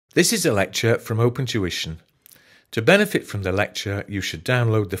This is a lecture from Open Tuition. To benefit from the lecture, you should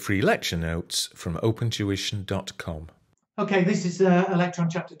download the free lecture notes from opentuition.com. Okay, this is a lecture on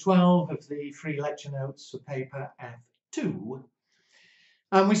chapter 12 of the free lecture notes for paper F2.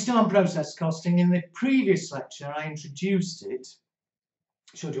 We're still on process costing. In the previous lecture, I introduced it,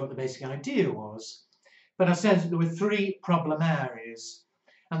 showed you what the basic idea was, but I said there were three problem areas.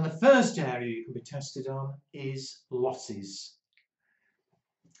 And the first area you can be tested on is losses.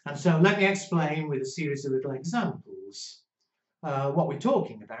 And so let me explain with a series of little examples what we're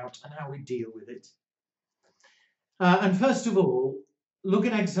talking about and how we deal with it. And first of all, look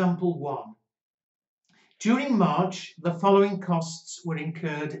at example 1. During March, the following costs were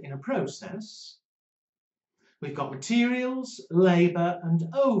incurred in a process. We've got materials, labour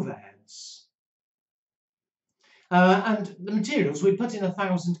and overheads. And the materials, we put in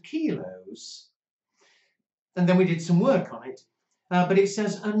 1,000 kilos, and then we did some work on it. But it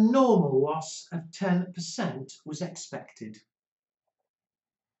says a normal loss of 10% was expected.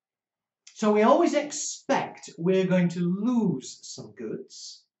 So we always expect we're going to lose some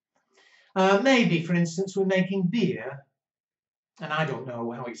goods. Maybe, for instance, we're making beer, and I don't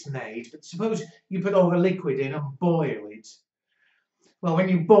know how it's made, but suppose you put all the liquid in and boil it. Well, when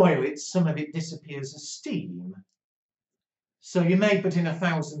you boil it, some of it disappears as steam. So you may put in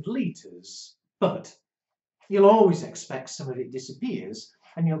 1,000 litres, but you'll always expect some of it disappears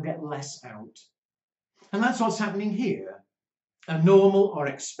and you'll get less out. And that's what's happening here. A normal or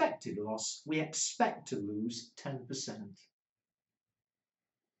expected loss, we expect to lose 10%.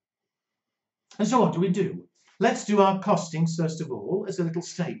 And so what do we do? Let's do our costings first of all as a little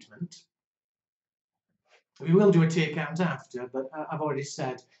statement. We will do a Taccount after, but I've already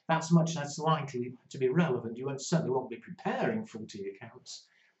said that's much less likely to be relevant. You certainly won't be preparing full Taccounts.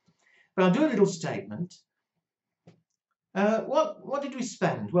 But I'll do a little statement. What did we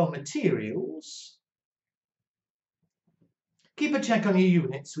spend? Well, materials. Keep a check on your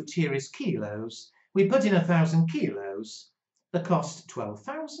units, which here is kilos. We put in 1,000 kilos. The cost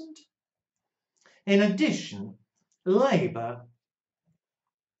 12,000. In addition, labour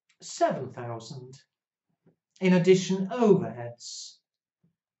 7,000. In addition, overheads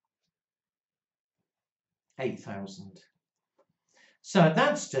 8,000. So at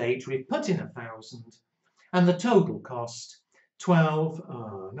that stage, we've put in 1,000. And the total cost,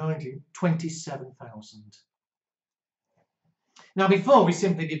 27,000. Now, before we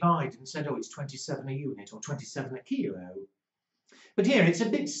simply divided and said, oh, it's 27 a unit or 27 a kilo. But here it's a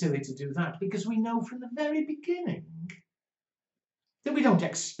bit silly to do that because we know from the very beginning that we don't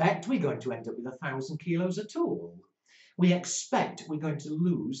expect we're going to end up with 1,000 kilos at all. We expect we're going to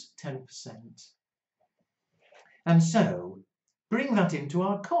lose 10%. And so, bring that into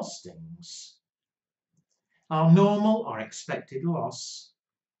our costings. Our normal or expected loss,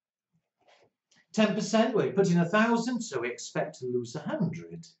 10%, we put in 1,000, so we expect to lose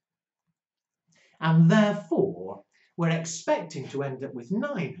 100. And therefore, we're expecting to end up with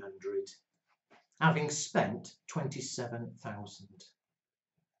 900, having spent 27,000.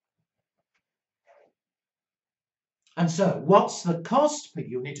 And so, what's the cost per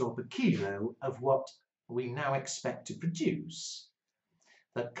unit or per kilo of what we now expect to produce?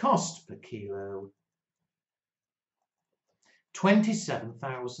 The cost per kilo,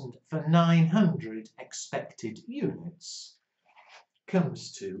 27,000 for 900 expected units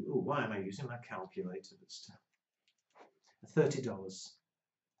comes to, oh, why am I using my calculator? But still, $30.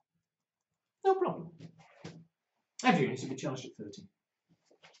 No problem. Every unit will be charged at 30.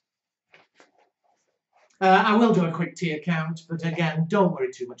 I will do a quick Taccount, but again, don't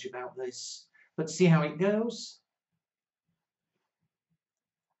worry too much about this, but see how it goes.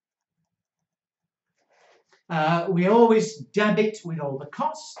 We always debit with all the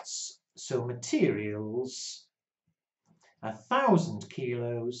costs, so materials, 1,000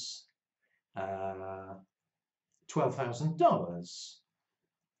 kilos, $12,000.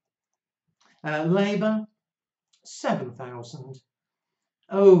 Labour, 7,000.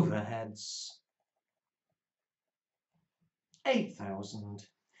 Overheads, 8,000.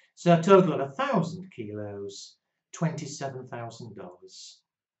 So a total of 1,000 kilos, $27,000.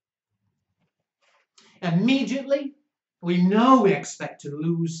 Immediately, we know we expect to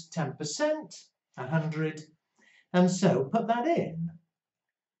lose 10%, 100, and so put that in.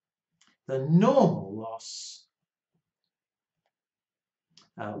 The normal loss,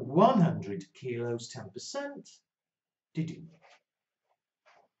 100 kilos, 10%.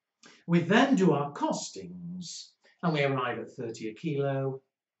 We then do our costings, and we arrive at 30 a kilo,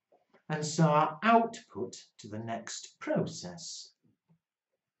 and so our output to the next process,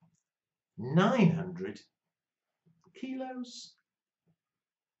 900 kilos.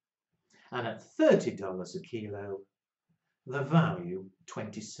 And at $30 a kilo, the value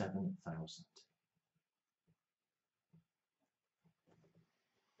 $27,000.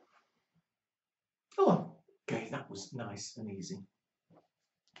 Oh, okay, that was nice and easy.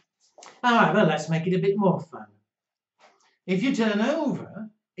 All right, well, let's make it a bit more fun. If you turn over,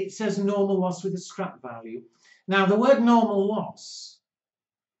 it says normal loss with a scrap value. Now, the word normal loss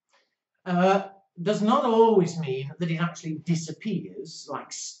does not always mean that it actually disappears,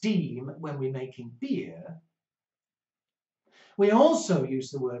 like steam when we're making beer. We also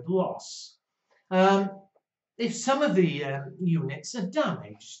use the word loss if some of the units are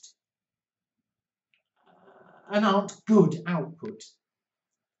damaged and aren't good output.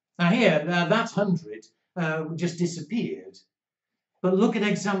 Now here, that 100 just disappeared. But look at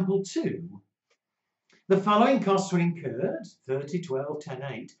example 2. The following costs were incurred, 30, 12, 10,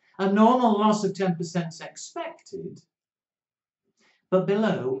 8. A normal loss of 10% is expected. But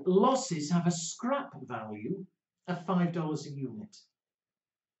below, losses have a scrap value of $5 a unit.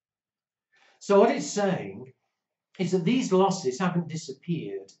 So what it's saying is that these losses haven't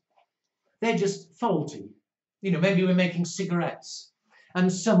disappeared. They're just faulty. You know, maybe we're making cigarettes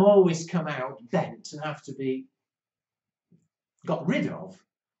and some always come out bent and have to be got rid of.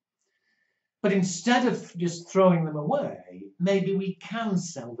 But instead of just throwing them away, maybe we can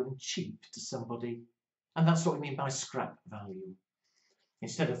sell them cheap to somebody. And that's what we mean by scrap value.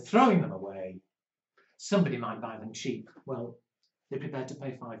 Instead of throwing them away, somebody might buy them cheap. Well, they're prepared to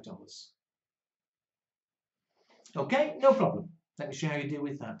pay $5. Okay, no problem. Let me show you how you deal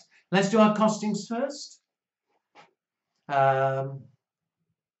with that. Let's do our costings first.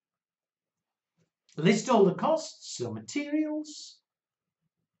 List all the costs, so materials,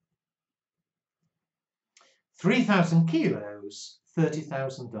 3,000 kilos,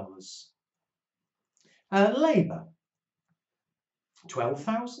 $30,000. Labour,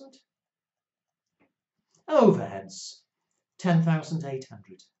 12,000. Overheads,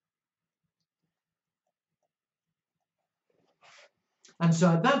 10,800. And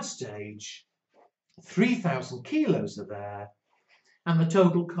so at that stage, 3,000 kilos are there, and the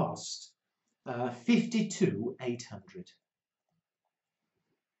total cost, 52,800.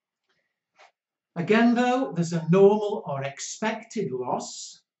 Again, though, there's a normal or expected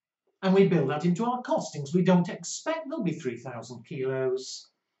loss, and we build that into our costings. We don't expect there'll be 3,000 kilos.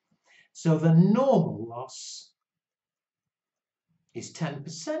 So the normal loss is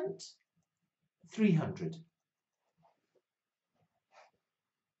 10%, 300.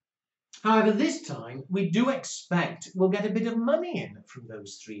 However, this time we do expect we'll get a bit of money in from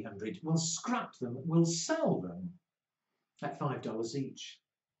those 300. We'll scrap them, we'll sell them at $5 each.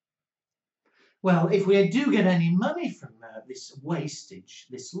 Well, if we do get any money from this wastage,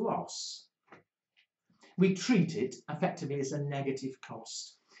 this loss, we treat it effectively as a negative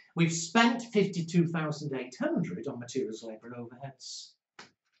cost. We've spent 52,800 on materials, labour and overheads.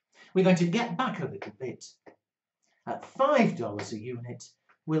 We're going to get back a little bit. At $5 a unit,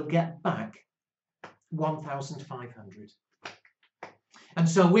 we'll get back 1,500. And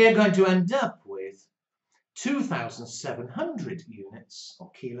so we're going to end up with 2,700 units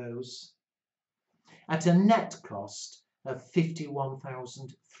or kilos at a net cost of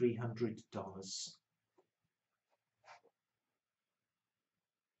 $51,300.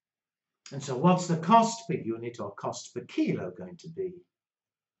 And so what's the cost per unit or cost per kilo going to be?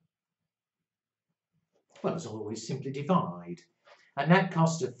 Well, as always, simply divide. A net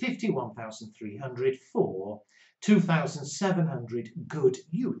cost of 51,300 for 2,700 good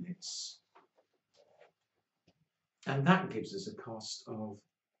units. And that gives us a cost of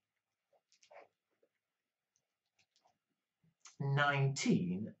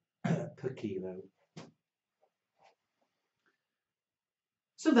 19 per kilo.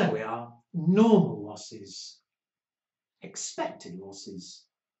 So there we are, normal losses, expected losses.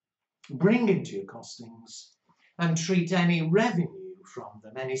 Bring into your costings and treat any revenue from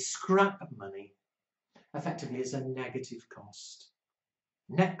them, any scrap money, effectively as a negative cost.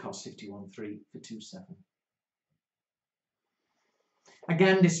 Net cost 51,300 for 2,700.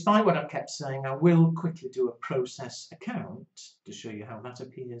 Again, despite what I've kept saying, I will quickly do a process account to show you how that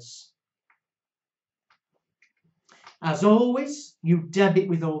appears. As always, you debit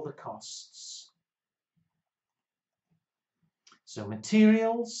with all the costs. So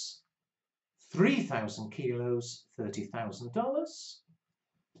materials, 3,000 kilos, $30,000.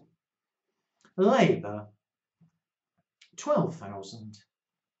 Labour, 12,000.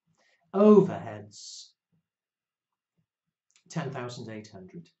 Overheads,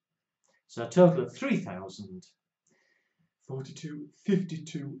 10,800. So a total of 3,000, 42,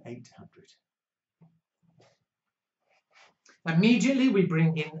 52,800. Immediately we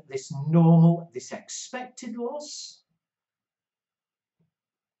bring in this normal, this expected loss.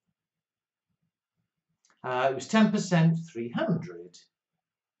 It was 10%, 300.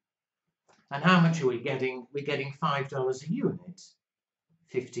 And how much are we getting? We're getting $5 a unit,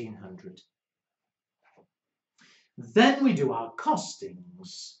 1,500. Then we do our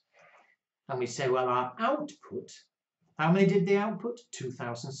costings. And we say, well, our output, how many did the output?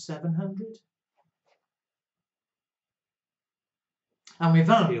 2,700. And we're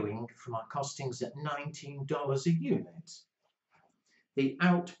valuing from our costings at $19 a unit. The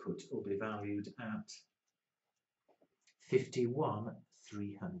output will be valued at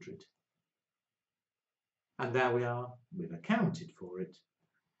 51,300. And there we are, we've accounted for it,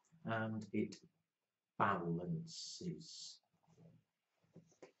 and it balances.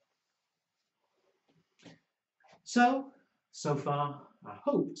 So far, I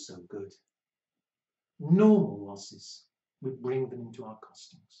hope so good. Normal losses, we bring them into our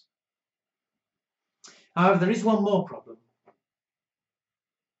costings. However, there is one more problem.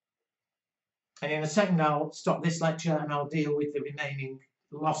 And in a second, I'll stop this lecture and I'll deal with the remaining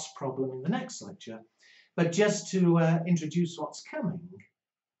loss problem in the next lecture. But just to introduce what's coming,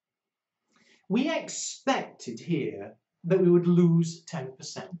 we expected here that we would lose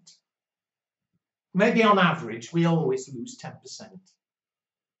 10%. Maybe on average, we always lose 10%.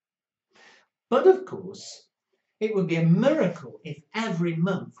 But of course, it would be a miracle if every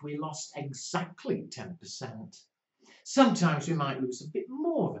month we lost exactly 10%. Sometimes we might lose a bit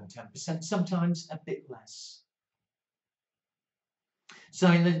more than 10%, sometimes a bit less. So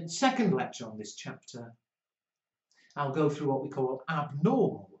in the second lecture on this chapter, I'll go through what we call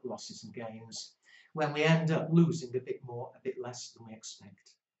abnormal losses and gains, when we end up losing a bit more, a bit less than we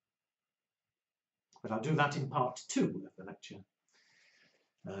expect. But I'll do that in part 2 of the lecture,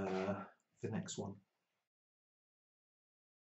 the next one.